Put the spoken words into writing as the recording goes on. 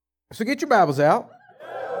So get your Bibles out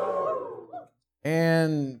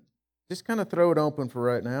and just kind of throw it open for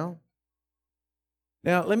right now.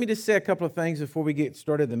 Now, let me just say a couple of things before we get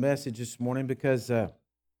started the message this morning, because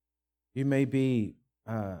you may be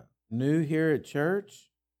new here at church.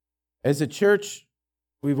 As a church,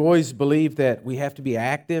 we've always believed that we have to be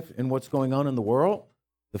active in what's going on in the world.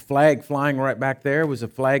 The flag flying right back there was a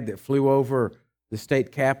flag that flew over the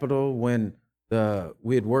state capitol when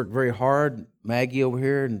we had worked very hard. Maggie over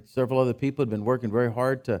here and several other people had been working very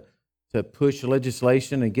hard to push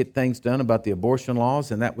legislation and get things done about the abortion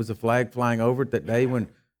laws, and that was a flag flying over it that day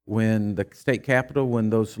when the state capitol, when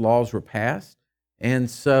those laws were passed. And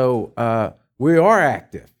so we are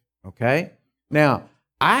active, okay? Now,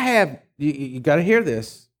 you got to hear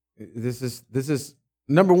this. This is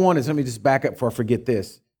number one is, let me just back up before I forget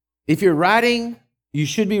this. If you're writing, you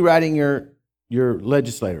should be writing your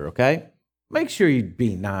legislator, okay? Make sure you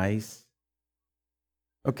be nice.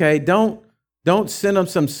 Okay, don't send them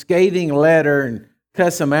some scathing letter and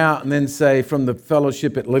cuss them out and then say, from the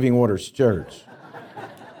fellowship at Living Waters Church.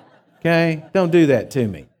 Okay, don't do that to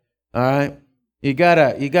me. All right, you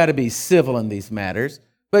gotta be civil in these matters.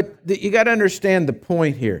 But you got to understand the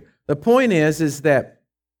point here. The point is that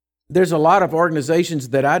there's a lot of organizations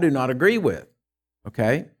that I do not agree with.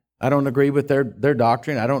 Okay, I don't agree with their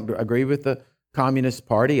doctrine. I don't agree with the Communist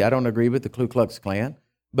Party. I don't agree with the Ku Klux Klan.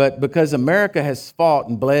 But because America has fought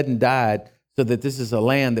and bled and died so that this is a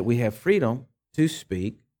land that we have freedom to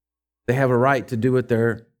speak, they have a right to do what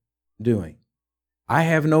they're doing. I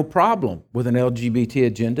have no problem with an LGBT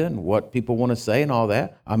agenda and what people want to say and all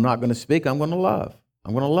that. I'm not going to speak. I'm going to love.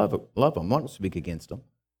 I'm going to love them. I'm not going to speak against them.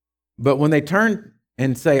 But when they turn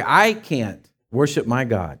and say, I can't worship my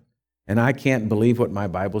God, and I can't believe what my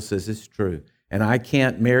Bible says is true, and I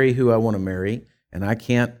can't marry who I want to marry, and I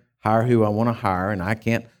can't hire who I want to hire, and I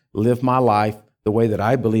can't live my life the way that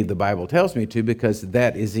I believe the Bible tells me to, because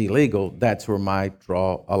that is illegal, that's where I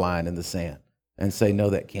draw a line in the sand and say, no,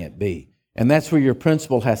 that can't be. And that's where your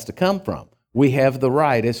principle has to come from. We have the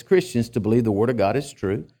right as Christians to believe the Word of God is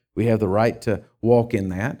true. We have the right to walk in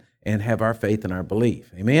that and have our faith and our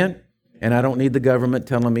belief. Amen? And I don't need the government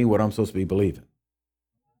telling me what I'm supposed to be believing.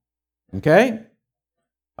 Okay?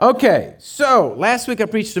 Okay, so last week I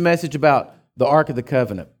preached a message about the Ark of the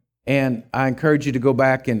Covenant, and I encourage you to go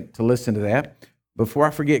back and to listen to that. Before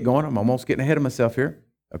I forget going, I'm almost getting ahead of myself here.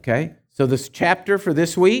 Okay, so this chapter for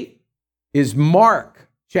this week is Mark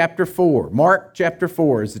chapter 4. Mark chapter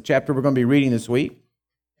 4 is the chapter we're going to be reading this week.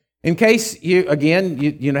 In case you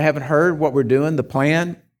haven't heard what we're doing, the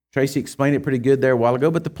plan, Tracy explained it pretty good there a while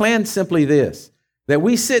ago, but the plan's simply this, that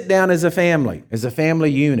we sit down as a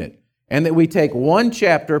family unit, and that we take one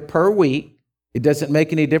chapter per week. It doesn't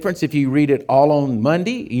make any difference if you read it all on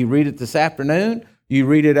Monday, you read it this afternoon, you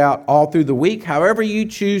read it out all through the week, however you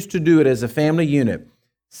choose to do it as a family unit.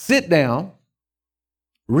 Sit down,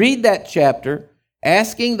 read that chapter,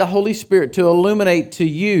 asking the Holy Spirit to illuminate to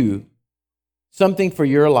you something for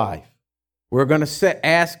your life. We're going to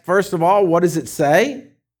ask, first of all, what does it say?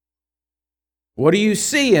 What do you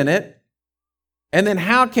see in it? And then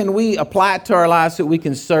how can we apply it to our lives so we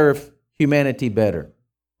can serve humanity better?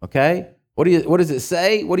 Okay? What does it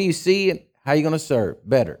say? What do you see? And how are you going to serve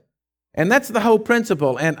better? And that's the whole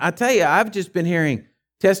principle. And I tell you, I've just been hearing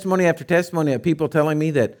testimony after testimony of people telling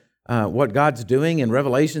me that what God's doing and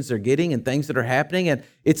revelations they're getting and things that are happening. And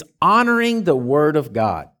it's honoring the Word of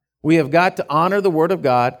God. We have got to honor the Word of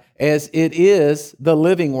God as it is the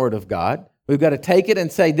living Word of God. We've got to take it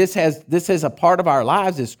and say this has a part of our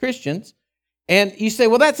lives as Christians. And you say,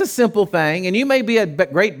 well, that's a simple thing, and you may be a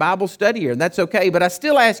great Bible studier, and that's okay, but I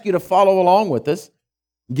still ask you to follow along with us.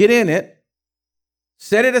 Get in it.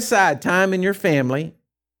 Set it aside time in your family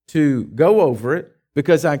to go over it,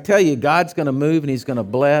 because I tell you, God's going to move and He's going to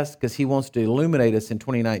bless, because He wants to illuminate us in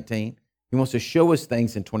 2019. He wants to show us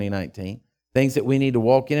things in 2019, things that we need to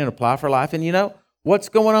walk in and apply for life. And you know, what's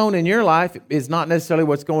going on in your life is not necessarily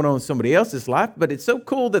what's going on in somebody else's life, but it's so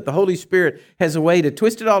cool that the Holy Spirit has a way to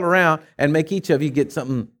twist it all around and make each of you get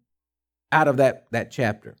something out of that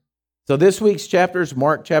chapter. So this week's chapter is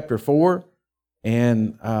Mark chapter 4.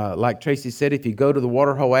 And like Tracy said, if you go to the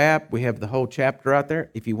Waterhole app, we have the whole chapter out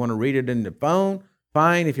there. If you want to read it in the phone,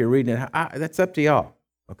 fine. If you're reading it, that's up to y'all,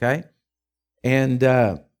 okay? And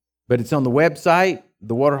but it's on the website,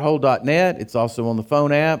 thewaterhole.net. It's also on the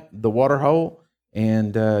phone app, The Waterhole.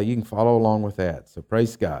 And you can follow along with that. So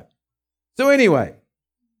praise God. So anyway,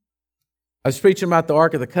 I was preaching about the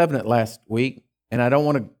Ark of the Covenant last week, and I don't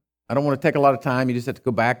want to take a lot of time. You just have to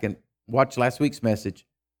go back and watch last week's message.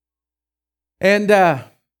 And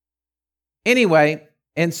anyway,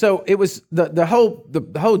 and so it was the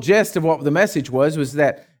whole gist of what the message was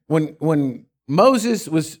that when Moses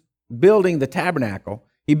was building the tabernacle,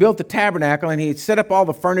 he built the tabernacle and he set up all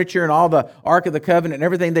the furniture and all the Ark of the Covenant and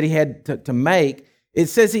everything that he had to make. It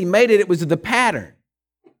says he made it was the pattern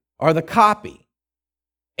or the copy.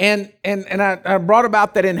 And I brought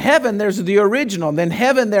about that in heaven there's the original. In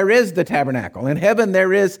heaven there is the tabernacle. In heaven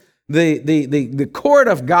there is the court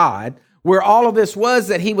of God where all of this was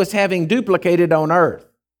that he was having duplicated on earth.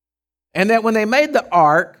 And that when they made the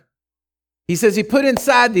ark, he says he put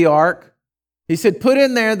inside the ark, he said put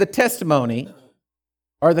in there the testimony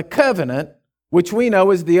or the covenant, which we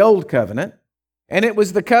know is the old covenant. And it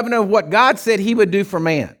was the covenant of what God said he would do for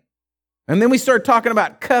man. And then we started talking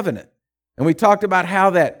about covenant. And we talked about how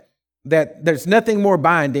that there's nothing more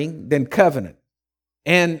binding than covenant.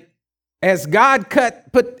 And as God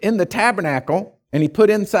put in the tabernacle and he put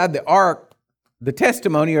inside the ark the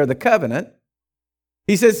testimony or the covenant,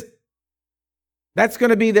 he says that's going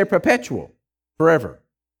to be their perpetual forever.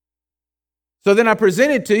 So then I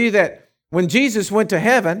presented to you that when Jesus went to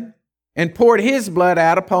heaven and poured his blood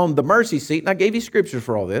out upon the mercy seat, and I gave you scriptures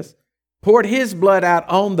for all this, poured his blood out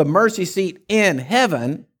on the mercy seat in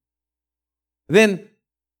heaven, then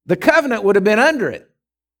the covenant would have been under it.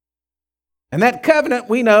 And that covenant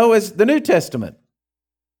we know is the New Testament.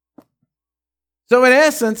 So in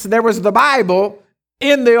essence, there was the Bible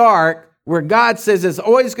in the ark where God says it's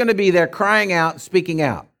always going to be there crying out, speaking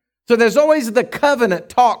out. So there's always the covenant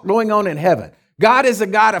talk going on in heaven. God is a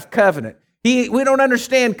God of covenant. We don't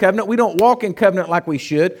understand covenant. We don't walk in covenant like we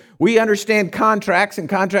should. We understand contracts and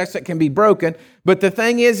contracts that can be broken. But the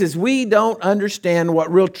thing is we don't understand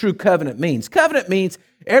what real true covenant means. Covenant means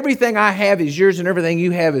everything I have is yours and everything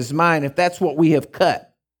you have is mine if that's what we have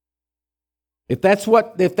cut. If that's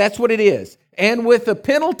what it is. And with the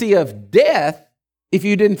penalty of death if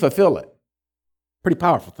you didn't fulfill it. Pretty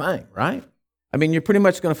powerful thing, right? I mean, you're pretty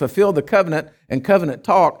much going to fulfill the covenant and covenant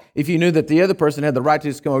talk if you knew that the other person had the right to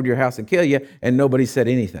just come over to your house and kill you and nobody said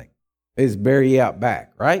anything. It's bury you out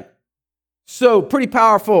back, right? So pretty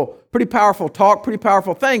powerful talk, pretty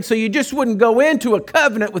powerful thing. So you just wouldn't go into a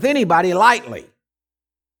covenant with anybody lightly,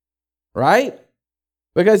 right?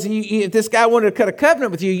 Because if this guy wanted to cut a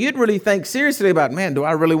covenant with you, you'd really think seriously about, man, do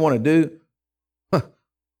I really want to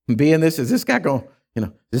be in this? Is this guy going, is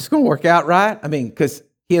this going to work out right? I mean, because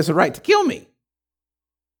he has a right to kill me.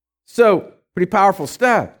 So pretty powerful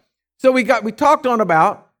stuff. So we talked on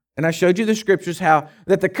about, and I showed you the scriptures, how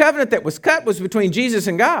that the covenant that was cut was between Jesus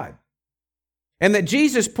and God. And that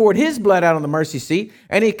Jesus poured his blood out on the mercy seat,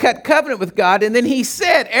 and he cut covenant with God, and then he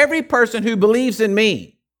said, every person who believes in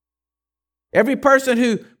me, every person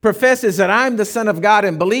who professes that I'm the Son of God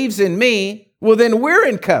and believes in me, well, then we're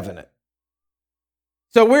in covenant.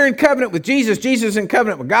 So we're in covenant with Jesus. Jesus is in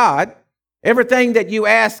covenant with God. Everything that you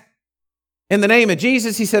ask in the name of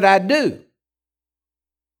Jesus, he said, I do.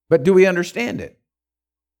 But do we understand it?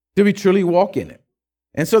 Do we truly walk in it?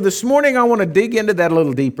 And so this morning, I want to dig into that a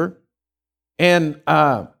little deeper. And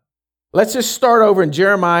let's just start over in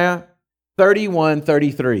Jeremiah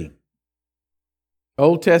 31:33.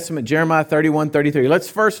 Old Testament, Jeremiah 31:33. Let's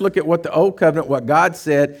first look at what the Old Covenant, what God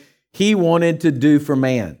said he wanted to do for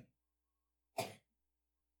man.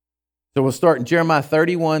 So we'll start in Jeremiah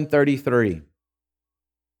 31:33.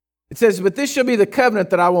 It says, but this shall be the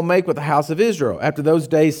covenant that I will make with the house of Israel. After those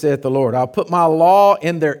days, saith the Lord, I'll put my law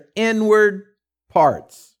in their inward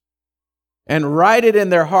parts and write it in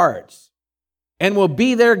their hearts and will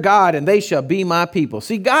be their God and they shall be my people.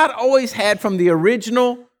 See, God always had from the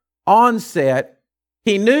original onset,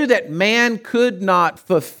 he knew that man could not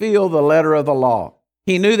fulfill the letter of the law.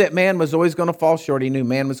 He knew that man was always going to fall short. He knew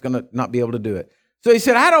man was going to not be able to do it. So he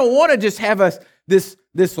said, I don't want to just have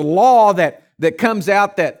this law that comes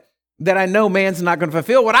out that I know man's not going to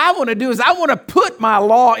fulfill. What I want to do is I want to put my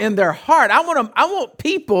law in their heart. I want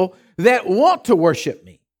people that want to worship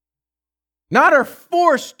me, not are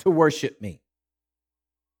forced to worship me.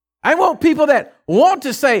 I want people that want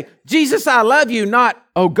to say, Jesus, I love you, not,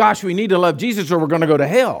 oh gosh, we need to love Jesus or we're going to go to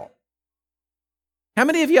hell. How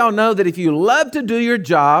many of y'all know that if you love to do your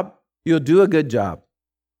job, you'll do a good job?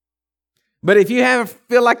 But if you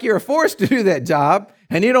feel like you're forced to do that job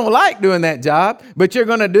and you don't like doing that job, but you're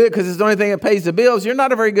going to do it because it's the only thing that pays the bills, you're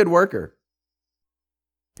not a very good worker.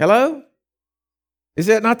 Hello? Is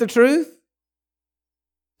that not the truth?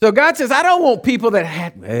 So God says, I don't want people that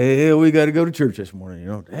hey, we got to go to church this morning.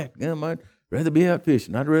 I'd rather be out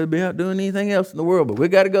fishing. I'd rather be out doing anything else in the world, but we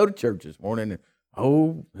got to go to church this morning.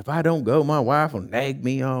 And, if I don't go, my wife will nag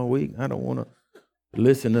me all week. I don't want to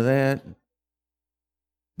listen to that.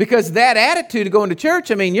 Because that attitude of going to church,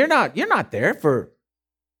 you're not there for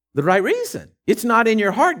the right reason. It's not in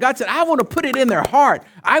your heart. God said, I want to put it in their heart.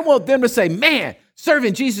 I want them to say, man,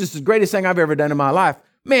 Serving Jesus is the greatest thing I've ever done in my life.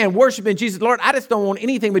 Man, worshiping Jesus, Lord, I just don't want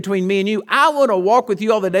anything between me and you. I want to walk with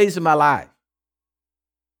you all the days of my life.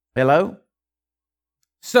 Hello?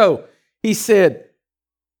 So he said,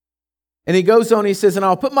 and he goes on, he says, and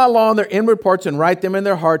I'll put my law in their inward parts and write them in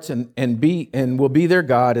their hearts and will be their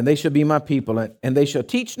God, and they shall be my people. And they shall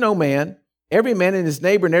teach no man, every man and his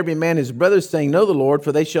neighbor and every man his brother, saying, know the Lord,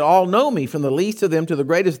 for they shall all know me, from the least of them to the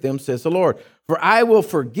greatest of them, says the Lord. For I will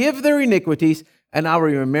forgive their iniquities, and I will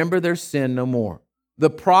remember their sin no more. The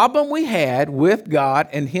problem we had with God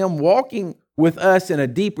and him walking with us in a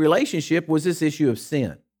deep relationship was this issue of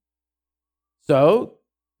sin. So,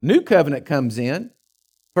 new covenant comes in.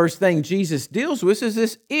 First thing Jesus deals with is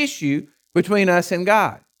this issue between us and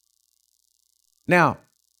God. Now,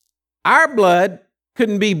 our blood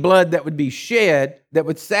couldn't be blood that would be shed that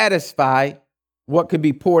would satisfy what could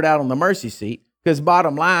be poured out on the mercy seat, because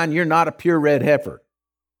bottom line, you're not a pure red heifer.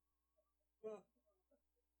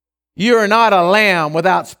 You are not a lamb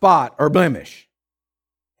without spot or blemish.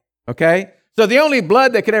 Okay? So the only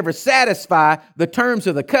blood that could ever satisfy the terms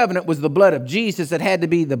of the covenant was the blood of Jesus. It had to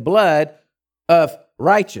be the blood of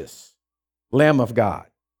righteous Lamb of God.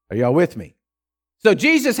 Are y'all with me? So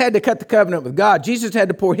Jesus had to cut the covenant with God. Jesus had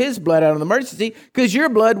to pour his blood out on the mercy seat because your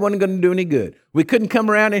blood wasn't going to do any good. We couldn't come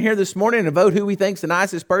around in here this morning and vote who we think's the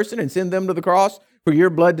nicest person and send them to the cross for your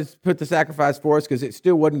blood to put the sacrifice for us, because it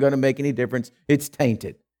still wasn't going to make any difference. It's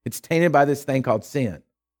tainted. It's tainted by this thing called sin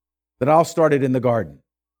that all started in the garden.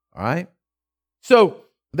 All right? So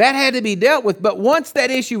that had to be dealt with. But once that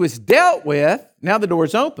issue was dealt with, now the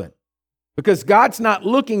door's open. Because God's not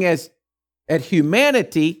looking at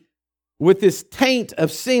humanity with this taint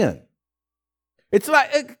of sin. It's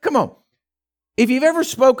like, come on. If you've ever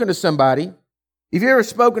spoken to somebody,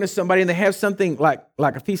 and they have something like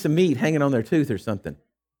a piece of meat hanging on their tooth or something,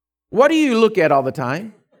 what do you look at all the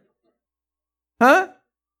time? Huh?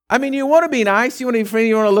 I mean, you want to be nice. You want to be friendly.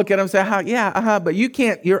 You want to look at them and say, but you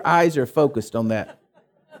can't. Your eyes are focused on that.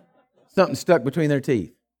 Something stuck between their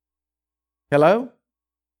teeth. Hello?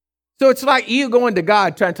 So it's like you going to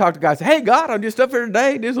God, trying to talk to God, say, hey, God, I'm just up here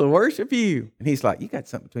today, just to worship you. And he's like, you got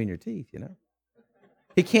something between your teeth, you know.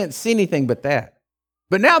 He can't see anything but that.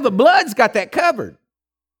 But now the blood's got that covered.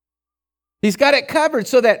 He's got it covered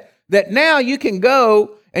so that now you can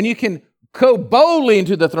go and you can go boldly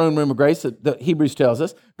into the throne room of grace, that Hebrews tells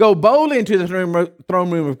us. Go boldly into the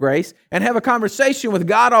throne room of grace and have a conversation with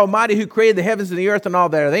God Almighty, who created the heavens and the earth and all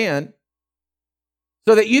therein,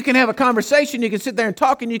 so that you can have a conversation, you can sit there and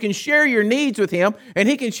talk, and you can share your needs with him, and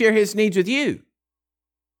he can share his needs with you.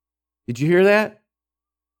 Did you hear that?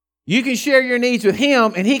 You can share your needs with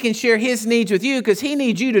him, and he can share his needs with you, because he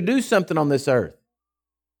needs you to do something on this earth.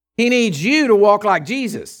 He needs you to walk like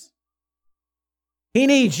Jesus. He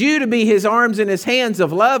needs you to be his arms and his hands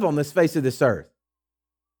of love on this face of this earth.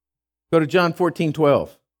 Go to John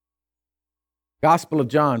 14:12. Gospel of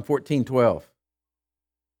John 14:12.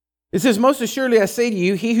 It says, most assuredly I say to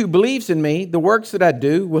you, he who believes in me, the works that I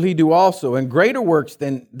do, will he do also, and greater works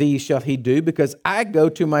than these shall he do, because I go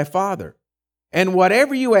to my Father. And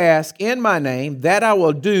whatever you ask in my name, that I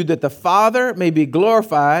will do, that the Father may be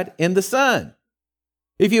glorified in the Son.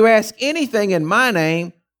 If you ask anything in my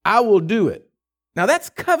name, I will do it. Now that's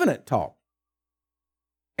covenant talk.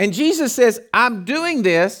 And Jesus says, I'm doing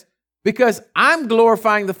this because I'm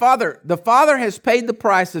glorifying the Father. The Father has paid the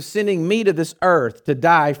price of sending me to this earth to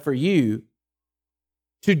die for you,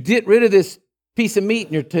 to get rid of this piece of meat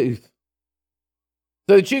in your tooth,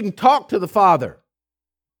 so that you can talk to the Father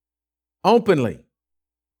openly,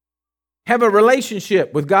 have a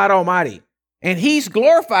relationship with God Almighty. And he's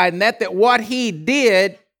glorified in that what he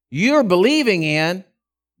did, you're believing in,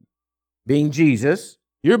 being Jesus,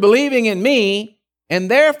 you're believing in me, and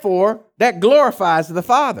therefore that glorifies the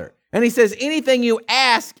Father. And he says, anything you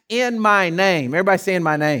ask in my name, everybody say in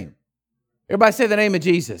my name. Everybody say the name of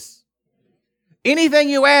Jesus. Anything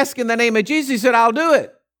you ask in the name of Jesus, he said, I'll do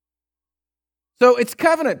it. So it's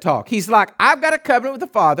covenant talk. He's like, I've got a covenant with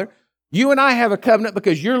the Father. You and I have a covenant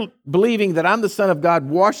because you're believing that I'm the Son of God,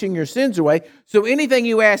 washing your sins away. So anything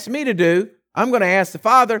you ask me to do, I'm going to ask the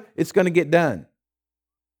Father, it's going to get done.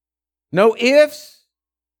 No ifs,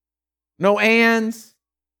 no ands,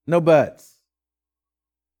 no buts.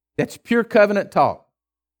 That's pure covenant talk.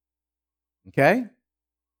 Okay?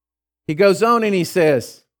 He goes on and he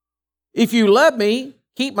says, if you love me,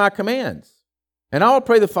 keep my commands. And I will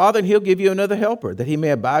pray the Father, and he'll give you another helper, that he may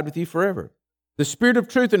abide with you forever. The Spirit of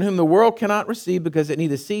truth, in whom the world cannot receive, because it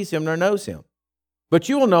neither sees him nor knows him. But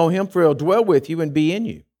you will know him, for he'll dwell with you and be in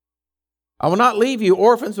you. I will not leave you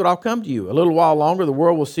orphans, but I'll come to you. A little while longer, the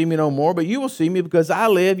world will see me no more, but you will see me, because I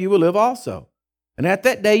live, you will live also. And at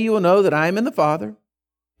that day you will know that I am in the Father,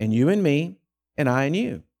 and you in me, and I in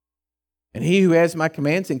you. And he who has my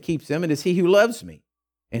commands and keeps them, it is he who loves me.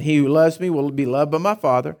 And he who loves me will be loved by my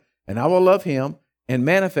Father, and I will love him and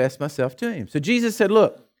manifest myself to him. So Jesus said,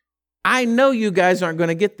 look, I know you guys aren't going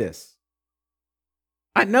to get this.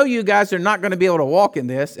 I know you guys are not going to be able to walk in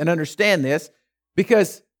this and understand this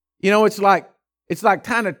because, it's like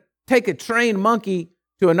trying to take a trained monkey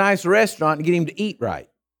to a nice restaurant and get him to eat right.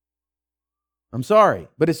 I'm sorry,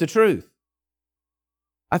 but it's the truth.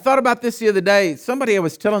 I thought about this the other day. Somebody I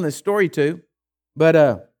was telling this story to,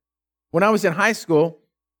 but when I was in high school,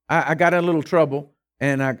 I got in a little trouble,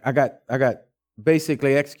 and I got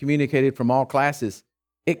basically excommunicated from all classes,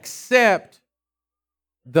 except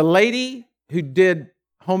the lady who did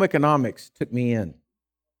home economics took me in.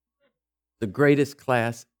 The greatest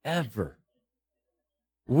class ever.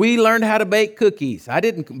 We learned how to bake cookies. I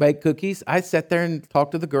didn't bake cookies. I sat there and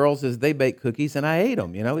talked to the girls as they baked cookies, and I ate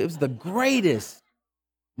them. It was the greatest,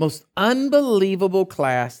 most unbelievable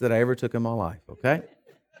class that I ever took in my life, okay?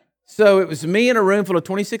 So it was me in a room full of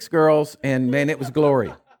 26 girls, and man, it was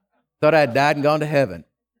glory. Thought I had died and gone to heaven.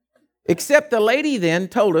 Except the lady then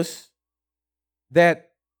told us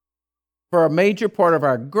that for a major part of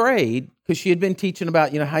our grade, because she had been teaching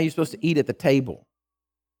about, how you're supposed to eat at the table.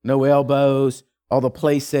 No elbows, all the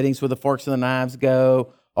place settings where the forks and the knives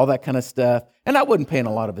go, all that kind of stuff. And I wasn't paying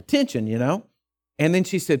a lot of attention, And then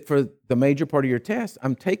she said, for the major part of your test,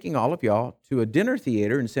 I'm taking all of y'all to a dinner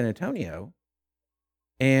theater in San Antonio,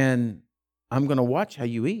 and I'm going to watch how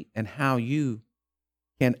you eat and how you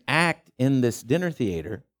can act in this dinner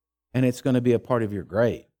theater, and it's going to be a part of your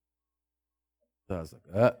grade. So I was like,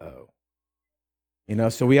 uh-oh.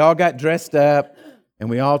 So we all got dressed up, and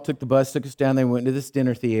we all took the bus, took us down there, and went to this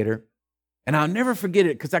dinner theater. And I'll never forget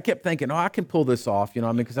it because I kept thinking, I can pull this off,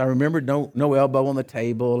 because I remembered no elbow on the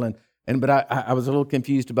table, but I was a little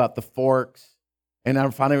confused about the forks. And I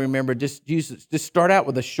finally remembered just start out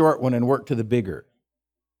with a short one and work to the bigger.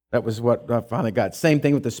 That was what I finally got. Same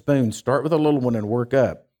thing with the spoon. Start with a little one and work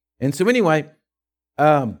up. And so anyway,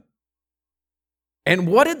 and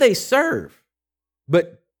what did they serve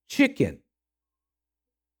but chicken?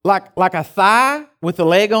 Like a thigh with a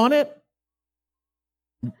leg on it?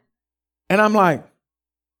 And I'm like,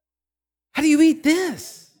 how do you eat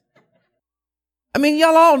this? I mean,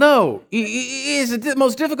 y'all all know it's the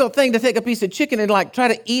most difficult thing to take a piece of chicken and try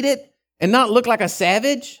to eat it and not look like a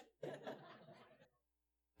savage.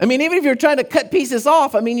 I mean, even if you're trying to cut pieces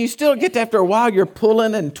off, you still get to, after a while, you're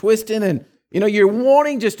pulling and twisting and, you're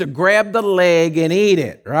wanting just to grab the leg and eat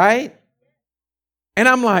it, right? And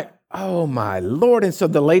I'm like, oh my Lord. And so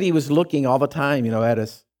the lady was looking all the time, at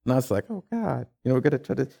us. And I was like, oh God, we're going to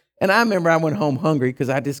try to. And I remember I went home hungry because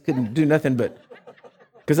I just couldn't do nothing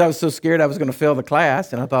because I was so scared I was going to fail the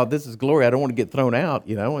class. And I thought, this is glory. I don't want to get thrown out,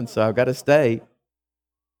 and so I've got to stay.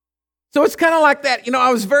 So it's kind of like that.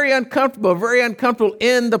 I was very uncomfortable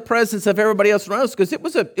in the presence of everybody else around us because it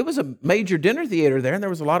was a major dinner theater there. And there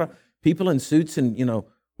was a lot of people in suits and,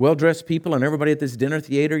 well-dressed people and everybody at this dinner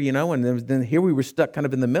theater, and then here we were stuck kind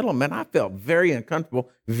of in the middle. Man, I felt very uncomfortable,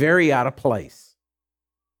 very out of place.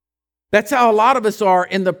 That's how a lot of us are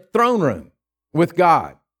in the throne room with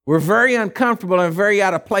God. We're very uncomfortable and very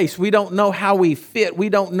out of place. We don't know how we fit. We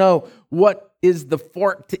don't know what is the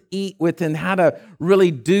fork to eat with and how to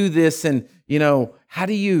really do this. And, how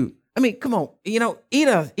do you, come on,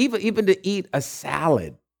 even to eat a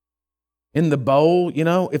salad in the bowl,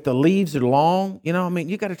 if the leaves are long,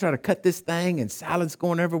 you got to try to cut this thing and salad's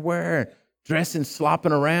going everywhere and dressing,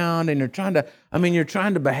 slopping around. And you're trying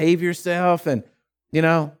to behave yourself and,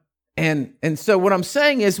 And so what I'm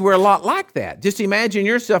saying is we're a lot like that. Just imagine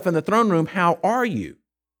yourself in the throne room. How are you?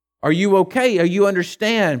 Are you okay? Are you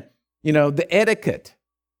understand, the etiquette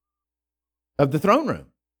of the throne room?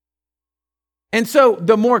 And so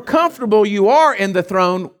the more comfortable you are in the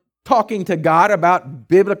throne talking to God about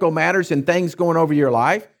biblical matters and things going over your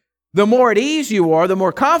life, the more at ease you are, the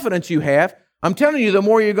more confidence you have, I'm telling you, the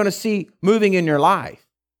more you're going to see moving in your life.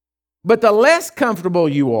 But the less comfortable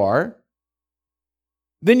you are,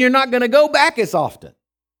 then you're not going to go back as often.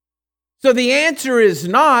 So the answer is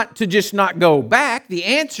not to just not go back. The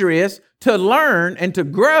answer is to learn and to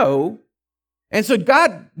grow. And so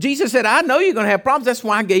Jesus said, I know you're going to have problems. That's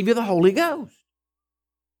why I gave you the Holy Ghost.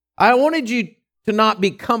 I wanted you to not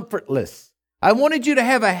be comfortless. I wanted you to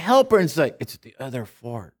have a helper and say, it's the other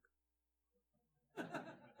fork.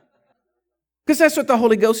 Because that's what the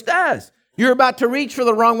Holy Ghost does. You're about to reach for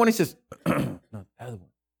the wrong one. He says, no, the other one.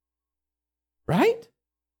 Right?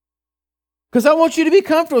 Because I want you to be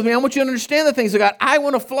comfortable with me. I want you to understand the things of God. I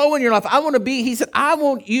want to flow in your life. I want to be, he said, I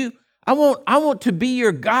want to be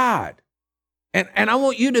your God. And I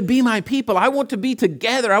want you to be my people. I want to be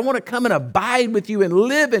together. I want to come and abide with you and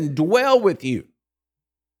live and dwell with you.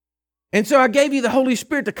 And so I gave you the Holy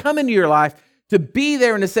Spirit to come into your life, to be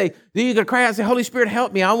there and to say, you can cry out and say, Holy Spirit,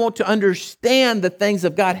 help me. I want to understand the things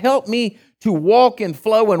of God. Help me to walk and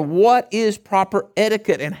flow in what is proper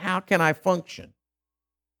etiquette and how can I function.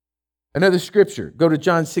 Another scripture, go to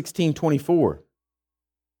John 16:24.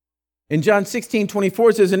 In John 16:24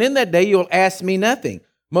 it says, and in that day you'll ask me nothing.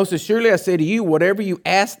 Most assuredly I say to you, whatever you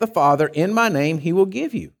ask the Father in my name, he will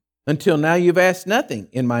give you. Until now you've asked nothing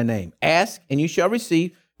in my name. Ask and you shall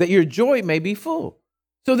receive, that your joy may be full.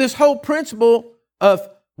 So this whole principle of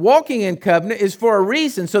walking in covenant is for a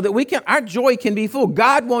reason, so that our joy can be full.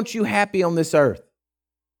 God wants you happy on this earth.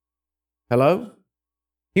 Hello?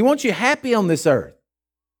 He wants you happy on this earth.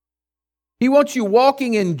 He wants you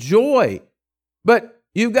walking in joy. But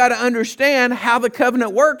you've got to understand how the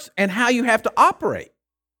covenant works and how you have to operate.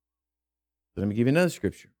 Let me give you another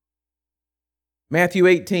scripture. Matthew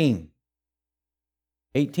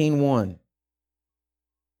 18:1.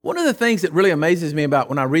 One of the things that really amazes me about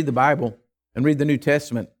when I read the Bible and read the New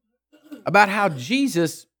Testament, about how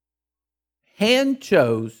Jesus hand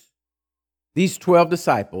chose these 12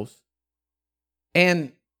 disciples,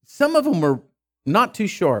 and some of them were not too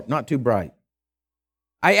sharp, not too bright.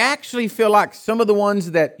 I actually feel like some of the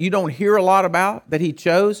ones that you don't hear a lot about that he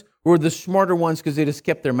chose were the smarter ones because they just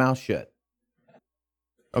kept their mouth shut.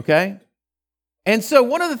 Okay? And so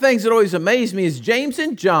one of the things that always amazed me is James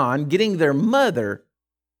and John getting their mother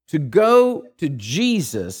to go to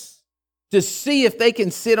Jesus to see if they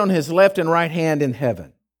can sit on his left and right hand in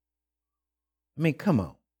heaven. I mean, come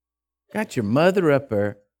on. Got your mother up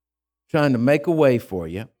there trying to make a way for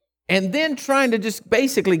you, and then trying to just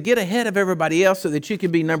basically get ahead of everybody else so that you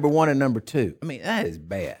can be number one and number two. I mean, that is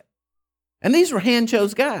bad. And these were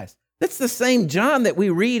hand-chose guys. That's the same John that we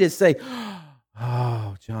read and say,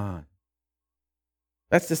 oh, John.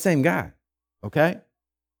 That's the same guy, okay?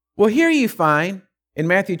 Well, here you find in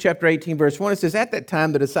Matthew chapter 18, verse 1, it says, at that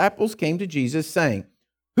time the disciples came to Jesus saying,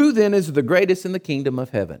 who then is the greatest in the kingdom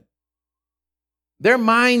of heaven? Their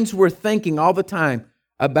minds were thinking all the time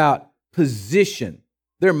about position.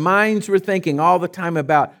 Their minds were thinking all the time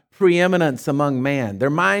about preeminence among man. Their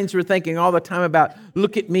minds were thinking all the time about,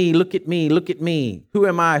 look at me, look at me, look at me. Who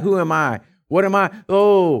am I? Who am I? What am I?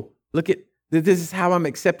 Oh, look at, this is how I'm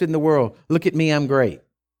accepted in the world. Look at me, I'm great.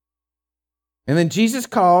 And then Jesus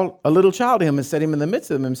called a little child to him and set him in the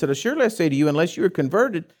midst of them and said, surely I say to you, unless you are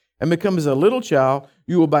converted and become as a little child,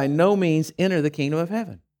 you will by no means enter the kingdom of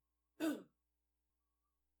heaven.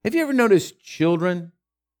 Have you ever noticed children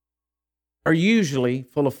are usually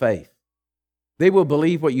full of faith? They will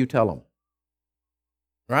believe what you tell them,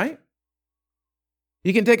 right?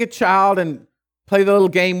 You can take a child and play the little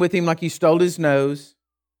game with him like you stole his nose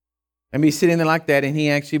and be sitting there like that, and he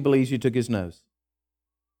actually believes you took his nose,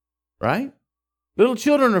 right? Little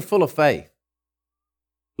children are full of faith.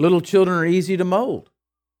 Little children are easy to mold,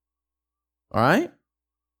 all right?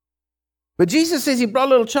 But Jesus says he brought a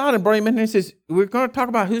little child and brought him in here and says, we're going to talk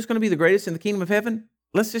about who's going to be the greatest in the kingdom of heaven.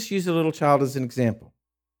 Let's just use a little child as an example.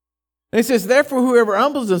 And he says, therefore, whoever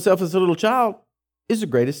humbles himself as a little child is the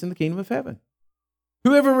greatest in the kingdom of heaven.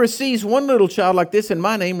 Whoever receives one little child like this in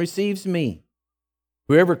my name receives me.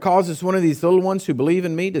 Whoever causes one of these little ones who believe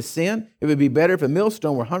in me to sin, it would be better if a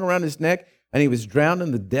millstone were hung around his neck and he was drowned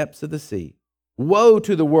in the depths of the sea. Woe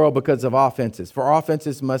to the world because of offenses, for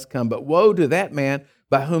offenses must come, but woe to that man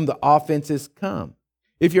by whom the offenses come.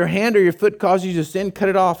 If your hand or your foot causes you to sin, cut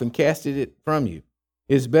it off and cast it from you.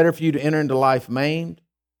 It is better for you to enter into life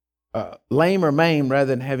lame or maimed, rather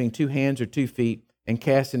than having 2 hands or 2 feet and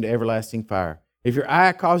cast into everlasting fire. If your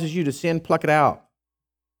eye causes you to sin, pluck it out.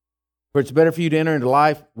 For it's better for you to enter into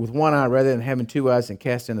life with 1 eye rather than having 2 eyes and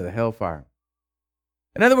cast into the hellfire.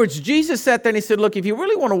 In other words, Jesus sat there and he said, look, if you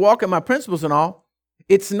really want to walk in my principles and all,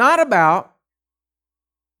 it's not about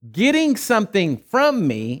getting something from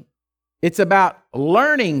me. It's about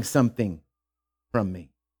learning something from me.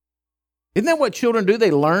 Isn't that what children do?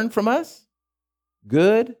 They learn from us,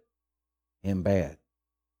 good and bad.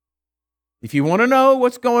 If you want to know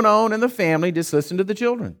what's going on in the family, just listen to the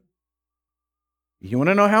children. If you want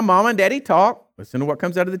to know how mama and daddy talk, listen to what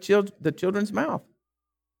comes out of the children's mouth.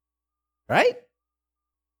 Right?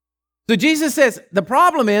 So Jesus says, the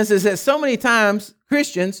problem is that so many times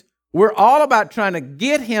Christians, we're all about trying to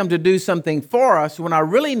get him to do something for us when I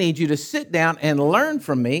really need you to sit down and learn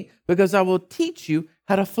from me, because I will teach you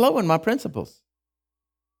how to flow in my principles.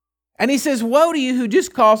 And he says, woe to you who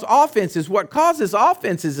just cause offenses. What causes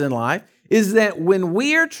offenses in life is that when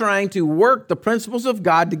we are trying to work the principles of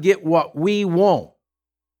God to get what we want,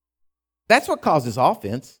 that's what causes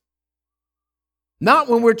offense. Not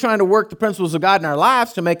when we're trying to work the principles of God in our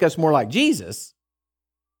lives to make us more like Jesus.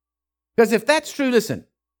 Because if that's true, listen,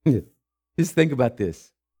 just think about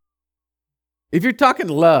this. If you're talking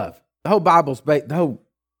love, the whole Bible's it's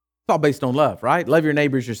all based on love, right? Love your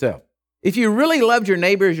neighbor as yourself. If you really loved your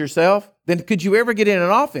neighbor as yourself, then could you ever get in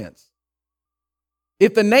an offense?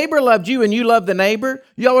 If the neighbor loved you and you loved the neighbor,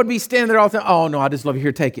 y'all would be standing there all the time. Oh, no, I just love you.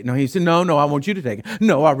 Here, take it. No, he said, no, I want you to take it.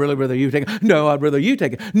 No, I'd really rather you take it. No, I'd rather you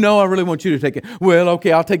take it. No, I really want you to take it. Well,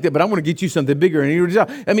 okay, I'll take that, but I'm going to get you something bigger. And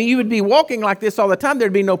you would be walking like this all the time.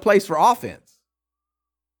 There'd be no place for offense,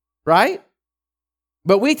 right?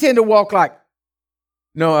 But we tend to walk like,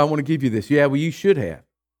 no, I want to give you this. Yeah, well, you should have.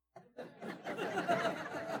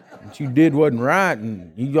 What you did wasn't right,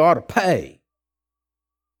 and you ought to pay.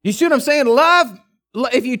 You see what I'm saying? Love.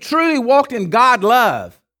 If you truly walked in God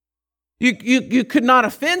love, you could not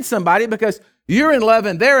offend somebody because you're in love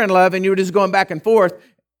and they're in love and you're just going back and forth.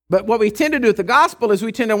 But what we tend to do with the gospel is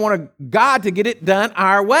we tend to want God to get it done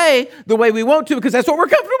our way, the way we want to, because that's what we're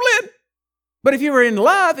comfortable in. But if you were in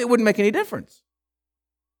love, it wouldn't make any difference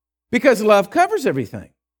because love covers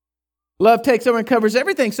everything. Love takes over and covers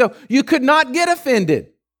everything. So you could not get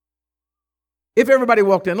offended if everybody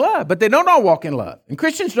walked in love, but they don't all walk in love. And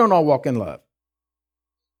Christians don't all walk in love.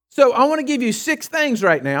 So I want to give you 6 things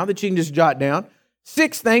right now that you can just jot down.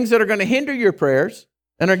 6 things that are going to hinder your prayers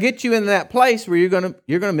and are get you in that place where you're going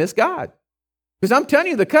to miss God. Because I'm telling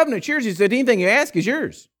you, the covenant's yours. He said anything you ask is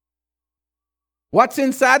yours. What's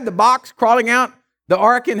inside the box crawling out, the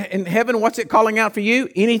ark in heaven, what's it calling out for you?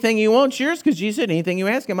 Anything you want's yours because Jesus said anything you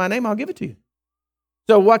ask in my name, I'll give it to you.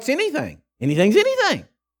 So what's anything? Anything's anything.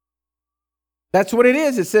 That's what it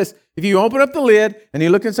is. It says if you open up the lid and you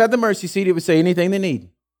look inside the mercy seat, it would say anything they need.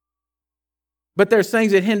 But there's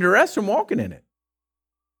things that hinder us from walking in it.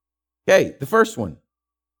 Okay, the first one.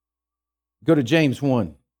 Go to James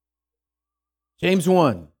 1. James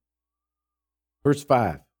 1, verse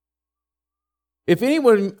 5. If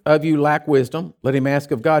anyone of you lack wisdom, let him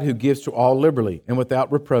ask of God who gives to all liberally and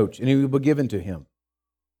without reproach, and it will be given to him.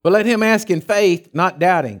 But let him ask in faith, not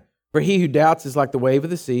doubting, for he who doubts is like the wave of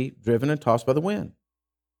the sea, driven and tossed by the wind.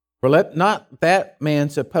 For let not that man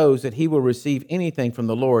suppose that he will receive anything from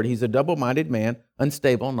the Lord. He's a double-minded man,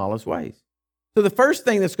 unstable in all his ways. So the first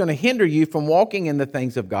thing that's going to hinder you from walking in the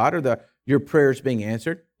things of God or your prayers being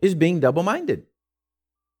answered is being double-minded.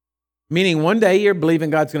 Meaning one day you're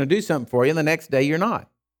believing God's going to do something for you and the next day you're not.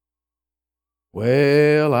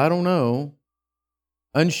 Well, I don't know.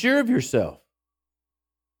 Unsure of yourself.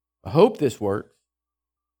 I hope this works.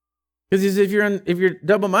 Because if you're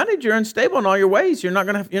double-minded, you're unstable in all your ways. You're not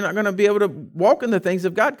gonna be able to walk in the things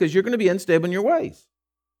of God because you're going to be unstable in your ways.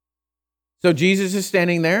 So Jesus is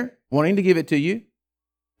standing there wanting to give it to you,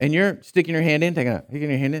 and you're sticking your hand in, taking it out, sticking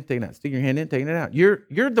your hand in, taking it out, sticking your hand in, taking it out.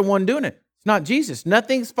 You're the one doing it. It's not Jesus.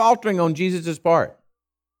 Nothing's faltering on Jesus' part.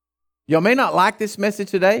 Y'all may not like this message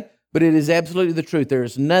today, but it is absolutely the truth. There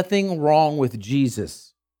is nothing wrong with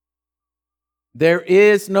Jesus. There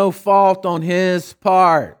is no fault on his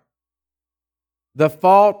part. The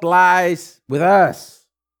fault lies with us.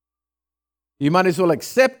 You might as well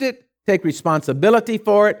accept it, take responsibility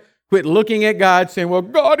for it, quit looking at God saying, well,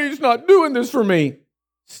 God, he's not doing this for me.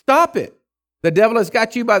 Stop it. The devil has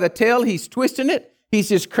got you by the tail. He's twisting it. He's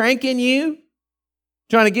just cranking you,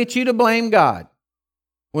 trying to get you to blame God.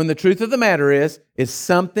 When the truth of the matter is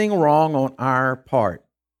something wrong on our part.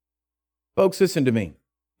 Folks, listen to me.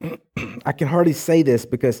 I can hardly say this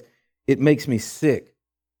because it makes me sick.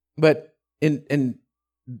 But in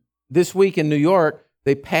this week in New York,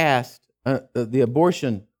 they passed the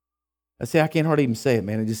abortion. I can't hardly even say it,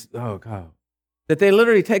 man. It just, oh, God. That they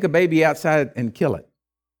literally take a baby outside and kill it.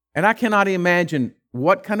 And I cannot imagine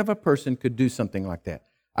what kind of a person could do something like that.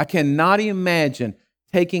 I cannot imagine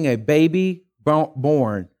taking a baby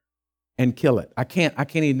born and kill it. I can't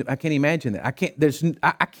imagine that.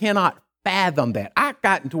 I cannot fathom that. I've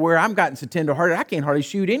gotten to where I'm gotten so tender-hearted, I can't hardly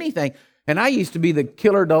shoot anything. And I used to be the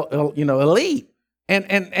killer, elite.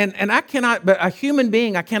 And I cannot, but a human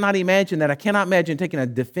being, I cannot imagine that. I cannot imagine taking a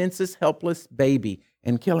defenseless, helpless baby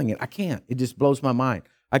and killing it. I can't. It just blows my mind.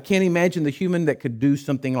 I can't imagine the human that could do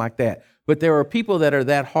something like that. But there are people that are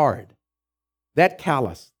that hard, that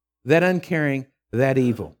callous, that uncaring, that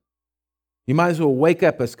evil. You might as well wake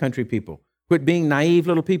up as country people. Quit being naive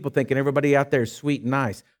little people thinking everybody out there is sweet and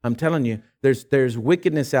nice. I'm telling you, there's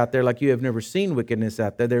wickedness out there like you have never seen wickedness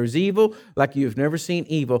out there. There's evil like you've never seen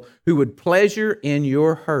evil who would pleasure in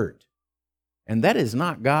your hurt. And that is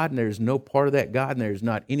not God, and there's no part of that God, and there's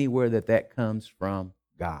not anywhere that comes from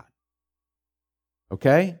God.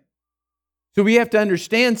 Okay? So we have to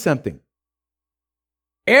understand something.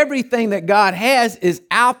 Everything that God has is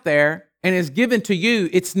out there, and is given to you,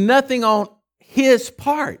 it's nothing on his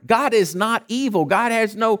part. God is not evil.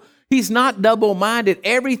 He's not double-minded.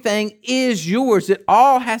 Everything is yours. It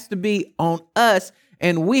all has to be on us,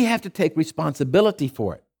 and we have to take responsibility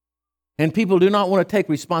for it. And people do not want to take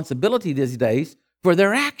responsibility these days for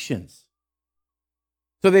their actions.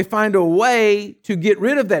 So they find a way to get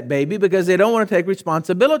rid of that baby because they don't want to take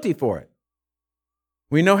responsibility for it.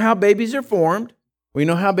 We know how babies are formed. We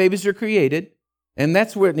know how babies are created. And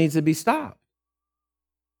that's where it needs to be stopped.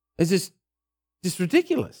 It's just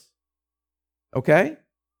ridiculous. Okay?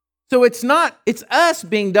 So it's us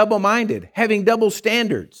being double-minded, having double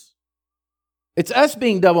standards. It's us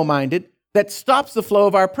being double-minded that stops the flow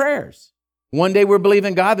of our prayers. One day we're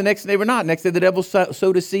believing God, the next day we're not. Next day the devil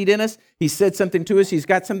sowed a seed in us. He said something to us. He's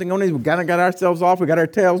got something on us. We've got ourselves off. We got our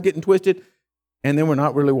tails getting twisted. And then we're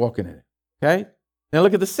not really walking in it. Okay? Now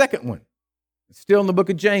look at the second one. It's still in the book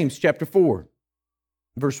of James, chapter 4,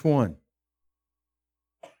 verse 1.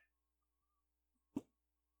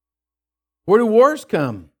 Where do wars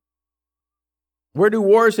come? Where do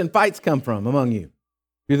wars and fights come from among you?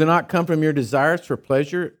 Do they not come from your desires for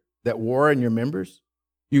pleasure that war in your members?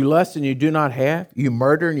 You lust and you do not have. You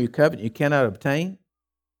murder and you covet and you cannot obtain.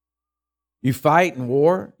 You fight and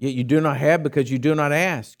war, yet you do not have because you do not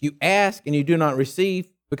ask. You ask and you do not receive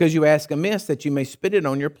because you ask amiss that you may spend it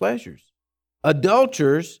on your pleasures.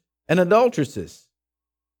 Adulterers and adulteresses.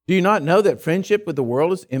 Do you not know that friendship with the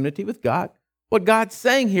world is enmity with God? What God's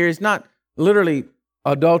saying here is not literally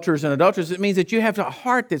adulterers and adulteresses. It means that you have a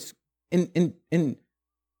heart that's in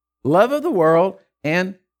love of the world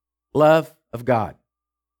and love of God.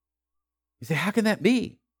 You say, how can that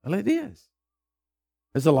be? Well, it is.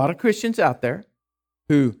 There's a lot of Christians out there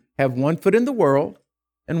who have one foot in the world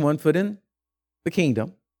and one foot in the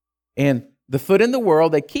kingdom. And the foot in the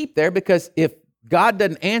world they keep there because if God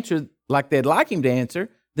doesn't answer like they'd like him to answer,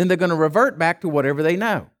 then they're going to revert back to whatever they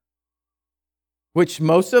know. Which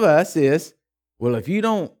most of us is, well, if you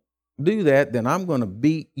don't do that, then I'm going to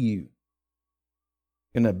beat you.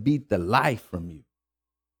 I'm going to beat the life from you.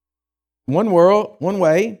 One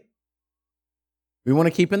way. We want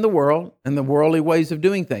to keep in the world and the worldly ways of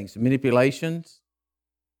doing things, manipulations,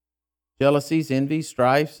 jealousies, envy,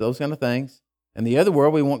 strife, those kind of things. And the other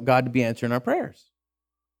world, we want God to be answering our prayers.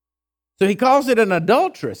 So he calls it an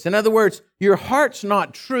adulteress. In other words, your heart's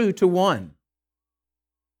not true to one.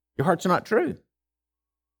 Your heart's not true.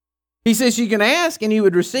 He says you can ask and you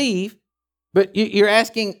would receive, but you're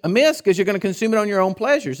asking amiss because you're going to consume it on your own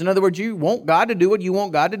pleasures. In other words, you want God to do what you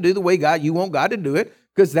want God to do the way you want God to do it,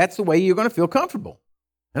 because that's the way you're going to feel comfortable.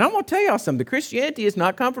 And I'm going to tell y'all something. Christianity is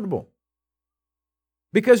not comfortable.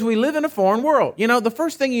 Because we live in a foreign world. You know, the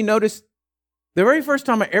first thing you notice, the very first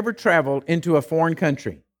time I ever traveled into a foreign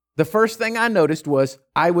country, the first thing I noticed was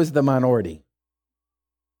I was the minority.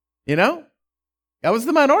 You know? I was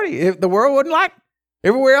the minority. The world wasn't like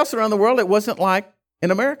everywhere else around the world. It wasn't like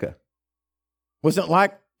in America. It wasn't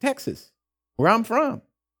like Texas, where I'm from.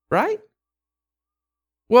 Right?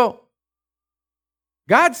 Well,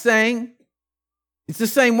 God's saying it's the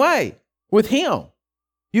same way with him.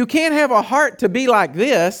 You can't have a heart to be like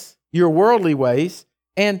this, your worldly ways,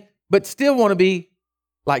 but still want to be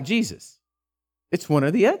like Jesus. It's one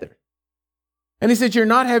or the other. And he said, you're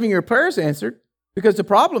not having your prayers answered because the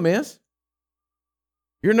problem is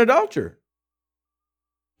you're an adulterer.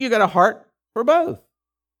 You got a heart for both.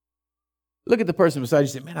 Look at the person beside you and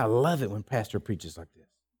say, man, I love it when pastor preaches like this.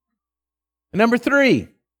 And number 3,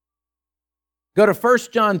 go to 1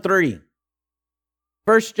 John 3.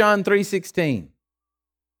 1 John 3:16.